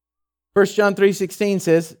 1 John 3:16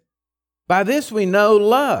 says, by this we know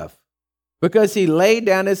love, because he laid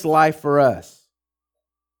down his life for us.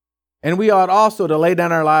 And we ought also to lay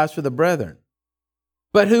down our lives for the brethren.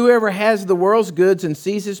 But whoever has the world's goods and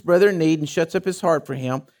sees his brother in need and shuts up his heart for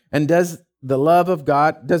him, and does the love of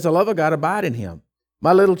God abide in him?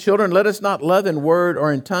 My little children, let us not love in word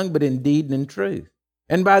or in tongue, but in deed and in truth.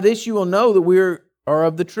 And by this you will know that we are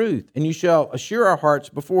of the truth, and you shall assure our hearts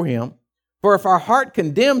before him. For if our heart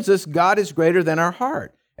condemns us, God is greater than our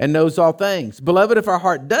heart, and knows all things. Beloved, if our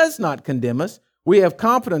heart does not condemn us, we have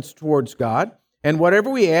confidence towards God, and whatever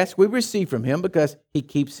we ask, we receive from him, because he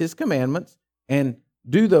keeps his commandments and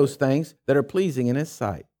do those things that are pleasing in his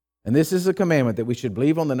sight. And this is a commandment, that we should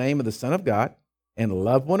believe on the name of the Son of God and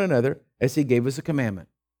love one another as he gave us a commandment.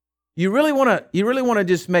 You really want to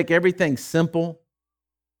just make everything simple?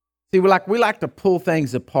 See, we like to pull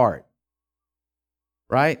things apart,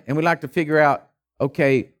 right? And we like to figure out,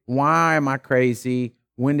 okay, why am I crazy?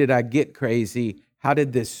 When did I get crazy? How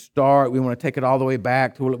did this start? We want to take it all the way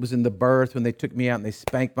back to when it was in the birth, when they took me out and they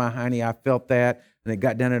spanked my hiney. I felt that, and it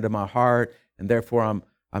got down into my heart, and therefore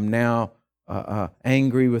I'm now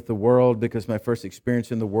angry with the world because my first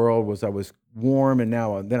experience in the world was I was warm, and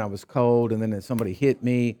then I was cold, and then somebody hit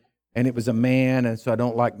me, and it was a man, and so I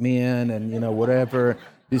don't like men, and whatever.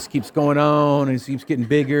 This keeps going on, and it keeps getting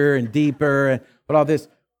bigger and deeper, but all this.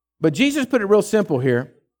 But Jesus put it real simple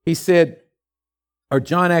here. He said, or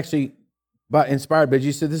John actually, inspired by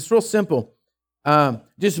Jesus, said, this is real simple.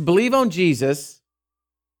 Just believe on Jesus,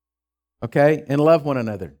 okay, and love one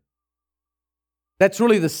another. That's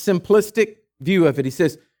really the simplistic view of it. He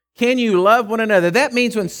says, can you love one another? That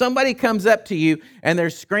means when somebody comes up to you and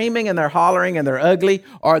they're screaming and they're hollering and they're ugly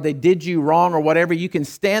or they did you wrong or whatever, you can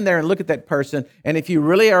stand there and look at that person. And if you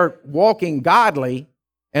really are walking godly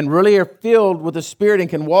and really are filled with the Spirit and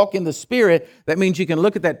can walk in the Spirit, that means you can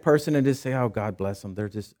look at that person and just say, oh, God bless them. They're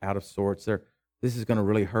just out of sorts. This is going to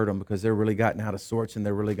really hurt them because they're really gotten out of sorts, and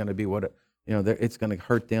they're really going to be it's going to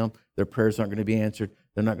hurt them. Their prayers aren't going to be answered.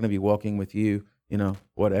 They're not going to be walking with you,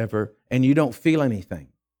 whatever. And you don't feel anything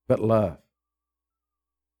but love.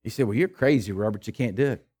 You say, well, you're crazy, Robert. You can't do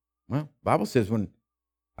it. Well, the Bible says when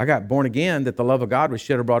I got born again that the love of God was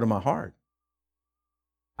shed abroad in my heart.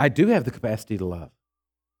 I do have the capacity to love.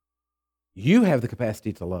 You have the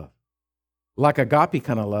capacity to love. Like agape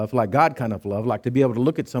kind of love, like God kind of love, like to be able to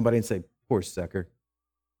look at somebody and say, poor sucker.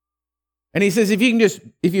 And he says, if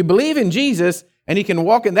you believe in Jesus and you can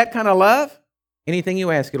walk in that kind of love, anything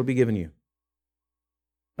you ask, it'll be given you.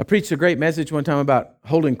 I preached a great message one time about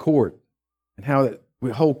holding court and how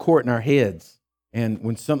we hold court in our heads. And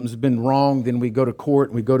when something's been wrong, then we go to court,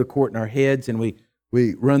 and we go to court in our heads, and we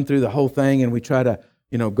run through the whole thing, and we try to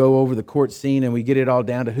go over the court scene, and we get it all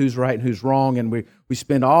down to who's right and who's wrong, and we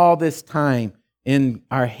spend all this time in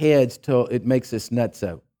our heads till it makes us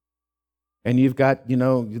nutso. And you've got,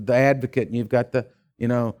 the advocate, and you've got the,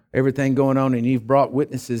 everything going on, and you've brought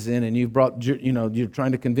witnesses in, and you've brought, you're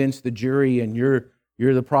trying to convince the jury, and you're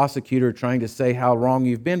the prosecutor trying to say how wrong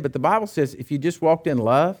you've been. But the Bible says if you just walked in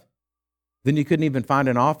love, then you couldn't even find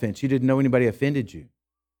an offense. You didn't know anybody offended you.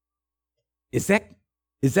 Is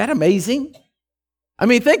that amazing? I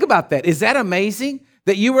mean, think about that. Is that amazing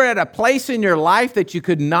that you were at a place in your life that you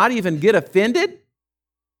could not even get offended?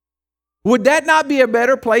 Would that not be a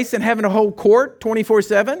better place than having a whole court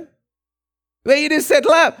 24/7? That you just said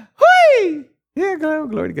love. Whee! Yeah,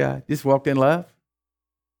 glory to God. Just walked in love.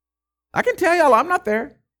 I can tell y'all I'm not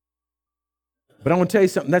there. But I want to tell you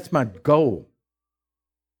something. That's my goal.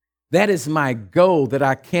 That is my goal, that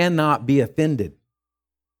I cannot be offended.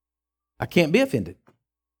 I can't be offended.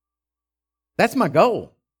 That's my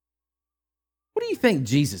goal. What do you think,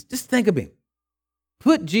 Jesus? Just think of him.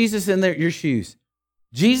 Put Jesus in your shoes.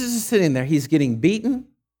 Jesus is sitting there. He's getting beaten.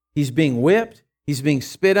 He's being whipped. He's being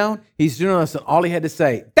spit on. He's doing this, and all he had to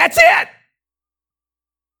say, that's it!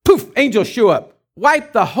 Poof, angels show up.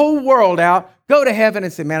 Wipe the whole world out. Go to heaven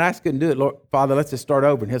and say, man, I just couldn't do it, Lord. Father, let's just start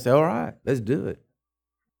over. And he'll say, all right, let's do it.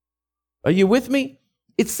 Are you with me?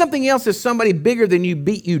 It's something else if somebody bigger than you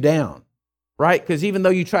beat you down, right? Because even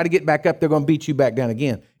though you try to get back up, they're going to beat you back down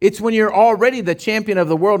again. It's when you're already the champion of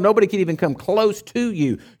the world, nobody can even come close to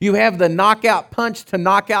you. You have the knockout punch to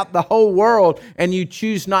knock out the whole world, and you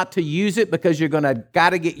choose not to use it because you're got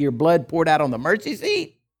to get your blood poured out on the mercy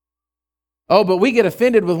seat. Oh, but we get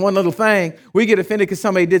offended with one little thing. We get offended because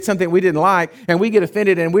somebody did something we didn't like, and we get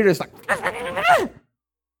offended, and we're just like,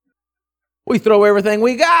 we throw everything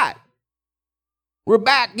we got. We're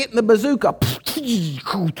back getting the bazooka.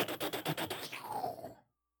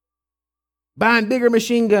 Buying bigger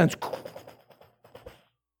machine guns.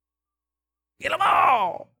 Get them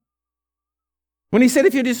all. When he said,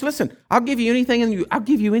 if you just listen, I'll give you anything, and I'll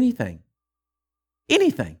give you anything.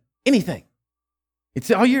 Anything.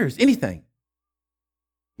 It's all yours, anything.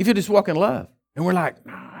 If you just walk in love. And we're like,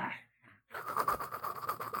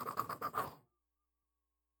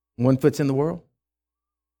 one foot's in the world.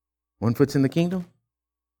 One foot's in the kingdom.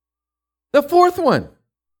 The fourth one,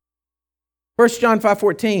 1 John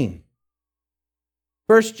 5:14.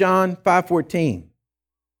 1 John 5:14.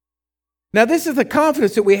 Now this is the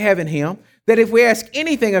confidence that we have in him, that if we ask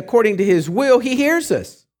anything according to his will, he hears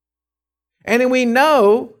us. And then we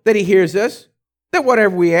know that he hears us, that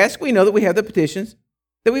whatever we ask, we know that we have the petitions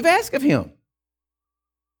that we've asked of him.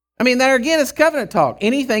 I mean, there again is covenant talk.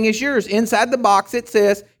 Anything is yours. Inside the box it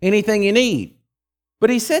says anything you need.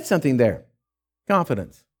 But he said something there.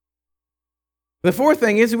 Confidence. The fourth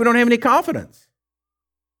thing is that we don't have any confidence.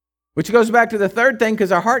 Which goes back to the third thing,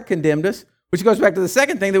 because our heart condemned us. Which goes back to the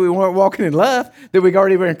second thing, that we weren't walking in love, that we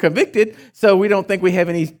already were convicted, so we don't think we have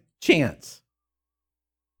any chance.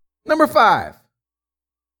 Number 5.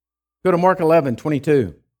 Go to Mark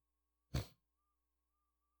 11:22.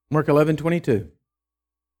 Mark 11:22.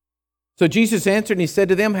 So Jesus answered and he said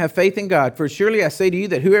to them, have faith in God. For surely I say to you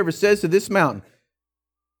that whoever says to this mountain,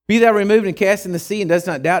 be thou removed and cast in the sea, and does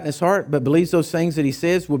not doubt in his heart, but believes those things that he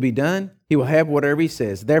says will be done, he will have whatever he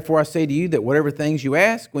says. Therefore I say to you that whatever things you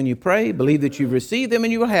ask when you pray, believe that you've received them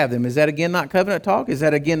and you will have them. Is that again not covenant talk? Is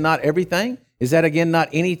that again not everything? Is that again not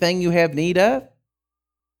anything you have need of?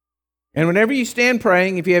 And whenever you stand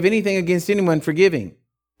praying, if you have anything against anyone, forgive him,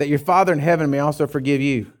 that your Father in heaven may also forgive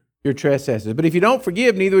you your trespasses. But if you don't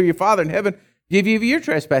forgive, neither will your Father in heaven give you your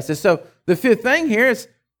trespasses. So the fifth thing here is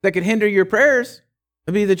that could hinder your prayers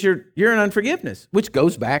would be that you're in unforgiveness, which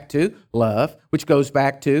goes back to love, which goes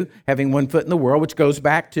back to having one foot in the world, which goes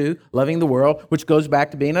back to loving the world, which goes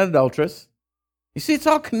back to being an adulteress. You see, it's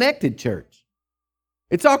all connected, church.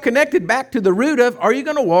 It's all connected back to the root of, are you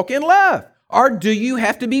going to walk in love? Or do you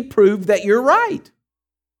have to be proved that you're right?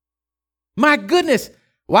 My goodness,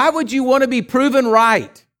 why would you want to be proven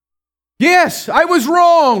right? Yes, I was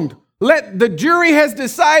wronged. The jury has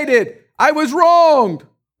decided I was wronged.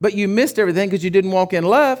 But you missed everything because you didn't walk in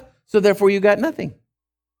love, so therefore you got nothing.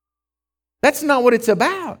 That's not what it's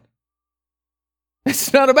about.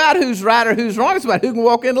 It's not about who's right or who's wrong. It's about who can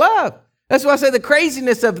walk in love. That's why I say the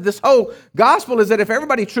craziness of this whole gospel is that if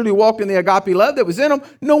everybody truly walked in the agape love that was in them,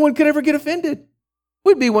 no one could ever get offended.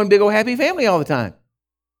 We'd be one big old happy family all the time.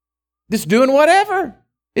 Just doing whatever.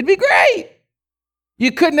 It'd be great.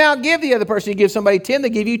 You couldn't outgive the other person. You give somebody 10, they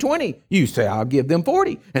give you 20. You say, I'll give them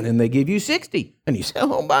 40. And then they give you 60. And you say,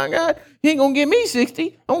 oh my God, you ain't going to give me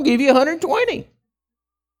 60. I'm going to give you 120.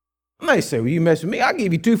 And they say, well, you mess with me, I'll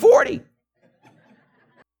give you 240.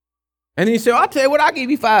 And then you say, well, I'll tell you what, I'll give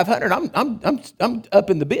you 500. I'm up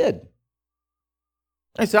in the bid.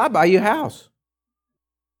 They say, I'll buy you a house.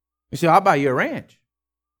 You say, I'll buy you a ranch.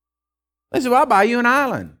 They say, well, I'll buy you an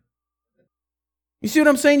island. You see what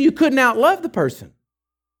I'm saying? You couldn't outlove the person.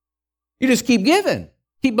 You just keep giving,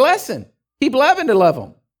 keep blessing, keep loving to love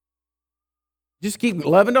them. Just keep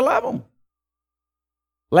loving to love them.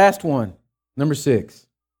 Last one, number 6.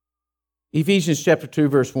 Ephesians chapter 2,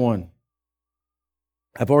 verse 1.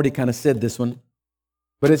 I've already kind of said this one,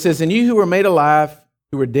 but it says, and you who were made alive,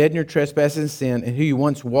 who were dead in your trespasses and sin, and who you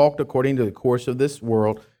once walked according to the course of this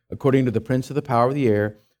world, according to the prince of the power of the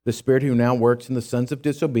air, the spirit who now works in the sons of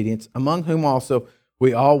disobedience, among whom also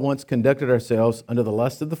we all once conducted ourselves under the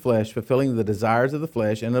lust of the flesh, fulfilling the desires of the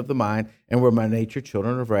flesh and of the mind, and were by nature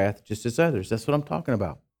children of wrath, just as others. That's what I'm talking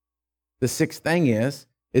about. The sixth thing is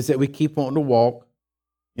that we keep wanting to walk.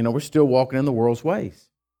 We're still walking in the world's ways.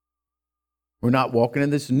 We're not walking in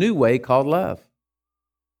this new way called love.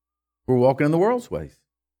 We're walking in the world's ways,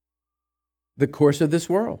 the course of this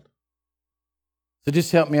world. So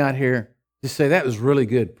just help me out here. Just say, that was really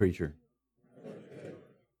good, preacher.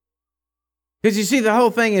 Because you see, the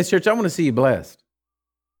whole thing is, church, I want to see you blessed.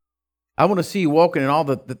 I want to see you walking in all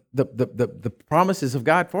the promises of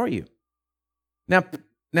God for you. Now,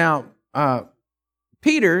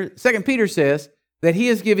 Peter, 2 Peter says that he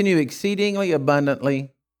has given you exceedingly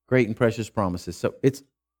abundantly great and precious promises. So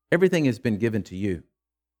everything has been given to you,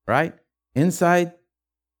 right? Inside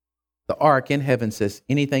the ark in heaven says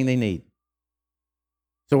anything they need.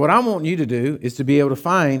 So what I want you to do is to be able to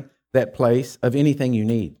find that place of anything you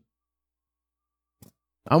need.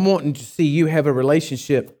 I'm wanting to see you have a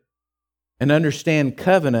relationship and understand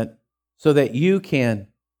covenant so that you can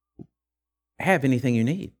have anything you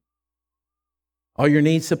need. All your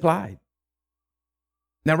needs supplied.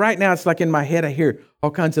 Now, right now, it's like in my head, I hear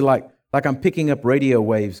all kinds of like I'm picking up radio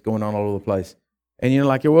waves going on all over the place. And you're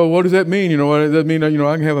like, well, what does that mean? What does that mean? I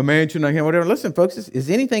can have a mansion, I can have whatever. Listen, folks, is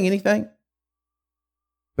anything?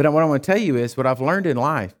 But what I want to tell you is what I've learned in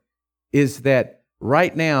life is that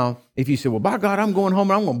right now, if you say, well, by God, I'm going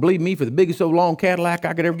home and I'm going to believe me for the biggest old long Cadillac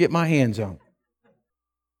I could ever get my hands on.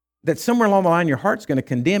 That somewhere along the line, your heart's going to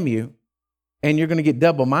condemn you and you're going to get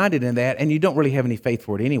double-minded in that and you don't really have any faith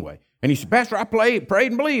for it anyway. And you say, Pastor, I prayed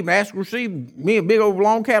and believed and asked to receive me a big old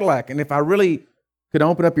long Cadillac. And if I really could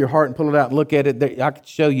open up your heart and pull it out and look at it, I could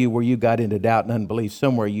show you where you got into doubt and unbelief.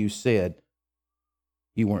 Somewhere you said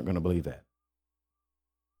you weren't going to believe that.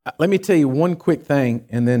 Let me tell you one quick thing,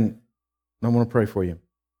 and then I want to pray for you.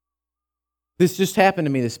 This just happened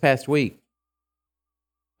to me this past week.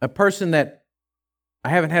 A person that I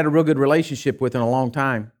haven't had a real good relationship with in a long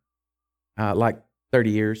time, like 30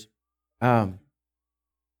 years, called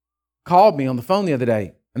me on the phone the other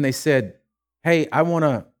day, and they said, hey, I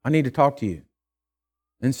need to talk to you.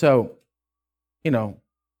 And so, I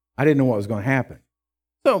didn't know what was going to happen.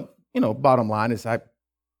 So, bottom line is I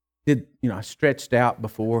stretched out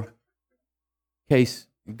before in case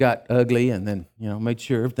it got ugly, and then, made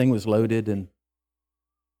sure everything was loaded and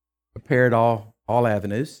prepared all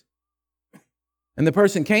avenues. And the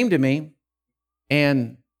person came to me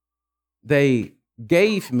and they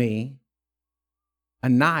gave me a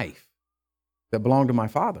knife that belonged to my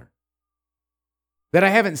father. That I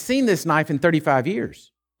haven't seen this knife in 35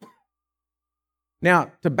 years.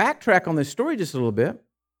 Now, to backtrack on this story just a little bit,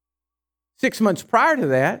 6 months prior to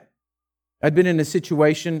that, I'd been in a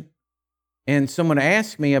situation and someone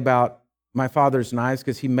asked me about my father's knives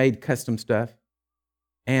because he made custom stuff.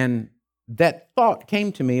 And that thought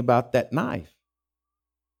came to me about that knife.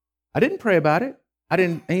 I didn't pray about it. I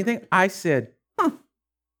didn't anything. I said, I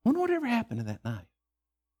wonder whatever happened to that knife.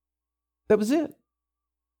 That was it.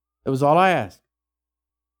 That was all I asked.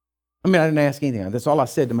 I mean, I didn't ask anything. That's all I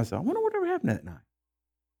said to myself. I wonder whatever happened to that knife.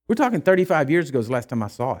 We're talking 35 years ago is the last time I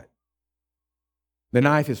saw it. The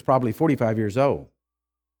knife is probably 45 years old.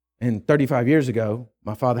 And 35 years ago,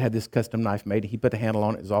 my father had this custom knife made. He put the handle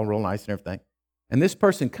on it. It was all real nice and everything. And this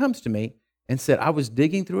person comes to me and said, I was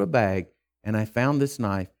digging through a bag and I found this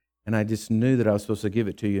knife and I just knew that I was supposed to give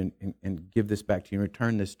it to you and give this back to you and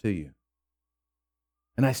return this to you.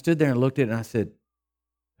 And I stood there and looked at it and I said,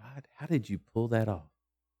 God, how did you pull that off?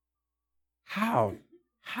 How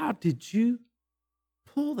did you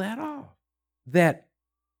pull that off? That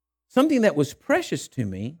something that was precious to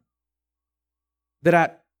me that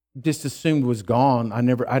I just assumed was gone. I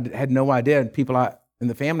had no idea. And people in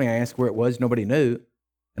the family, I asked where it was. Nobody knew.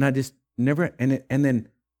 And I just never, and then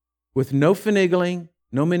with no finagling,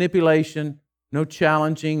 no manipulation, no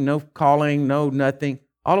challenging, no calling, no nothing,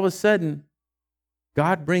 all of a sudden,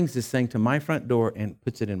 God brings this thing to my front door and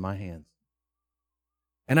puts it in my hands.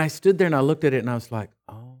 And I stood there and I looked at it and I was like,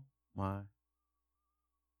 oh my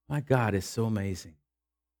God is so amazing.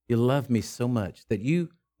 You love me so much that you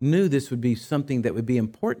knew this would be something that would be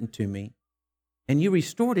important to me, and you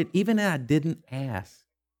restored it even if I didn't ask.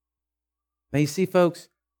 Now, you see, folks,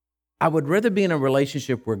 I would rather be in a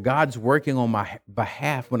relationship where God's working on my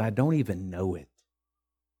behalf when I don't even know it.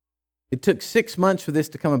 It took 6 months for this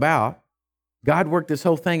to come about. God worked this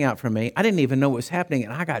whole thing out for me. I didn't even know what was happening,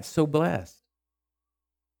 and I got so blessed.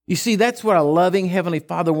 You see, that's what a loving Heavenly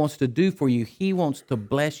Father wants to do for you. He wants to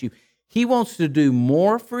bless you. He wants to do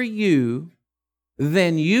more for you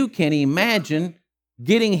than you can imagine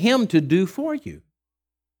getting Him to do for you.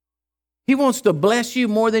 He wants to bless you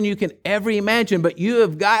more than you can ever imagine, but you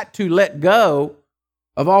have got to let go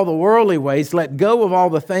of all the worldly ways, let go of all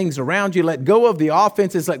the things around you, let go of the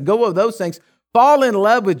offenses, let go of those things. Fall in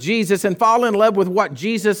love with Jesus and fall in love with what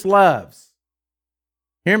Jesus loves.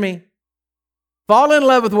 Hear me? Fall in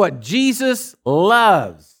love with what Jesus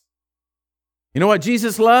loves. You know what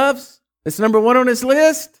Jesus loves? It's number one on his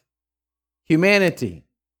list. Humanity.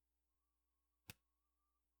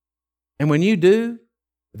 And when you do,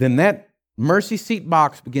 then that mercy seat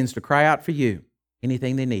box begins to cry out for you.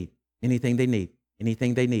 Anything they need, anything they need,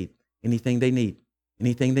 anything they need, anything they need,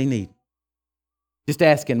 anything they need. Just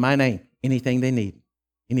ask in my name, anything they need,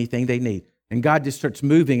 anything they need. And God just starts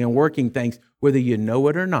moving and working things, whether you know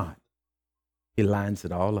it or not. He lines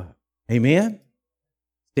it all up. Amen?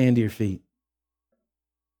 Stand to your feet.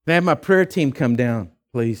 Can I have my prayer team come down,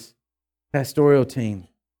 please? Pastoral team.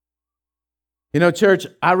 You know, church,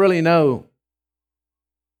 I really know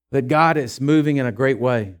that God is moving in a great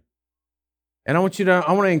way. And I want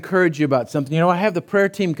to encourage you about something. You know, I have the prayer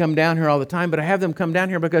team come down here all the time, but I have them come down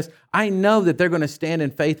here because I know that they're going to stand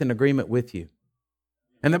in faith and agreement with you.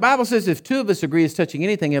 And the Bible says if two of us agree as touching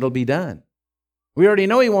anything, it'll be done. We already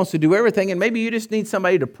know He wants to do everything, and maybe you just need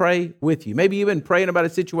somebody to pray with you. Maybe you've been praying about a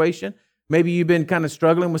situation. Maybe you've been kind of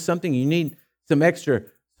struggling with something. You need some extra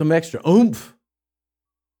oomph.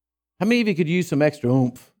 How many of you could use some extra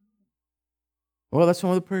oomph? Well, that's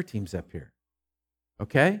one of the prayer teams up here.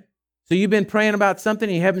 Okay? So you've been praying about something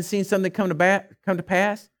and you haven't seen something come to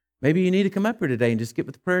pass. Maybe you need to come up here today and just get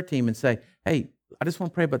with the prayer team and say, hey, I just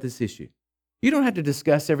want to pray about this issue. You don't have to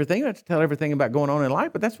discuss everything. You don't have to tell everything about going on in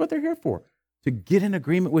life, but that's what they're here for. To get in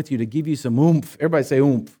agreement with you, to give you some oomph. Everybody say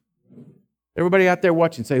oomph. Everybody out there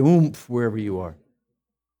watching, say oomph wherever you are.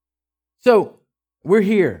 So we're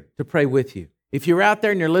here to pray with you. If you're out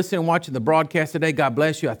there and you're listening and watching the broadcast today, God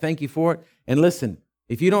bless you. I thank you for it. And listen,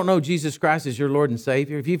 if you don't know Jesus Christ as your Lord and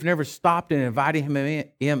Savior, if you've never stopped and invited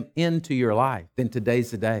Him into your life, then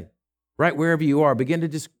today's the day. Right wherever you are, begin to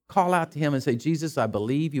just call out to Him and say, Jesus, I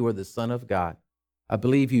believe you are the Son of God. I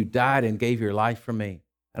believe you died and gave your life for me.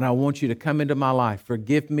 And I want you to come into my life.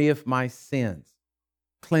 Forgive me of my sins.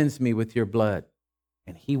 Cleanse me with your blood.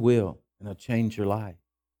 And He will, and He'll change your life.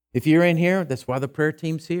 If you're in here, that's why the prayer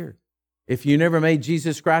team's here. If you never made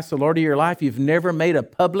Jesus Christ the Lord of your life, you've never made a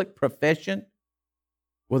public profession,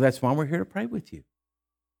 well, that's why we're here to pray with you.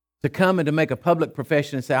 To come and to make a public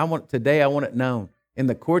profession and say, today I want it known in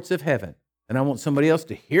the courts of heaven And I want somebody else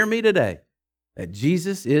to hear me today that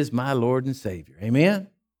Jesus is my Lord and Savior. Amen?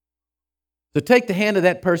 So take the hand of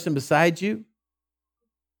that person beside you.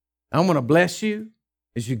 I want to bless you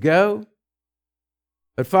as you go.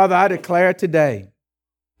 But Father, I declare today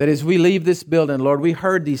that as we leave this building, Lord, we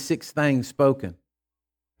heard these 6 things spoken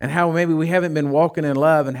and how maybe we haven't been walking in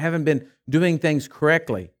love and haven't been doing things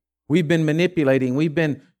correctly. We've been manipulating. We've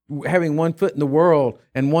been having one foot in the world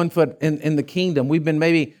and one foot in the kingdom. We've been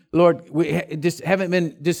maybe, Lord, we just haven't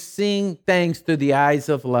been just seeing things through the eyes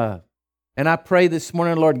of love. And I pray this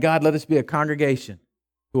morning, Lord God, let us be a congregation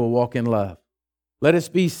who will walk in love. Let us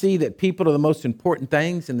see that people are the most important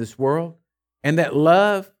things in this world and that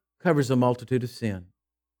love covers a multitude of sin.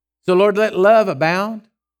 So, Lord, let love abound.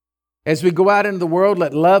 As we go out into the world,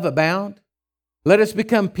 let love abound. Let us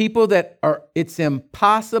become people that it's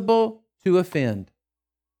impossible to offend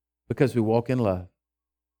because we walk in love.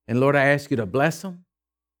 And Lord, I ask you to bless them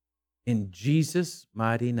in Jesus'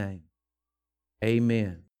 mighty name.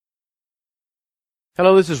 Amen.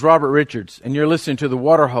 Hello, this is Robert Richards, and you're listening to The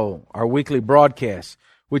Waterhole, our weekly broadcast,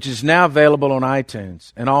 which is now available on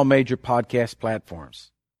iTunes and all major podcast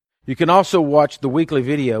platforms. You can also watch the weekly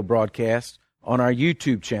video broadcast on our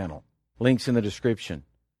YouTube channel. Links in the description.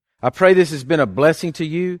 I pray this has been a blessing to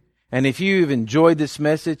you, and if you've enjoyed this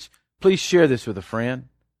message, please share this with a friend.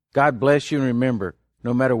 God bless you, and remember,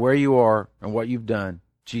 no matter where you are and what you've done,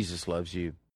 Jesus loves you.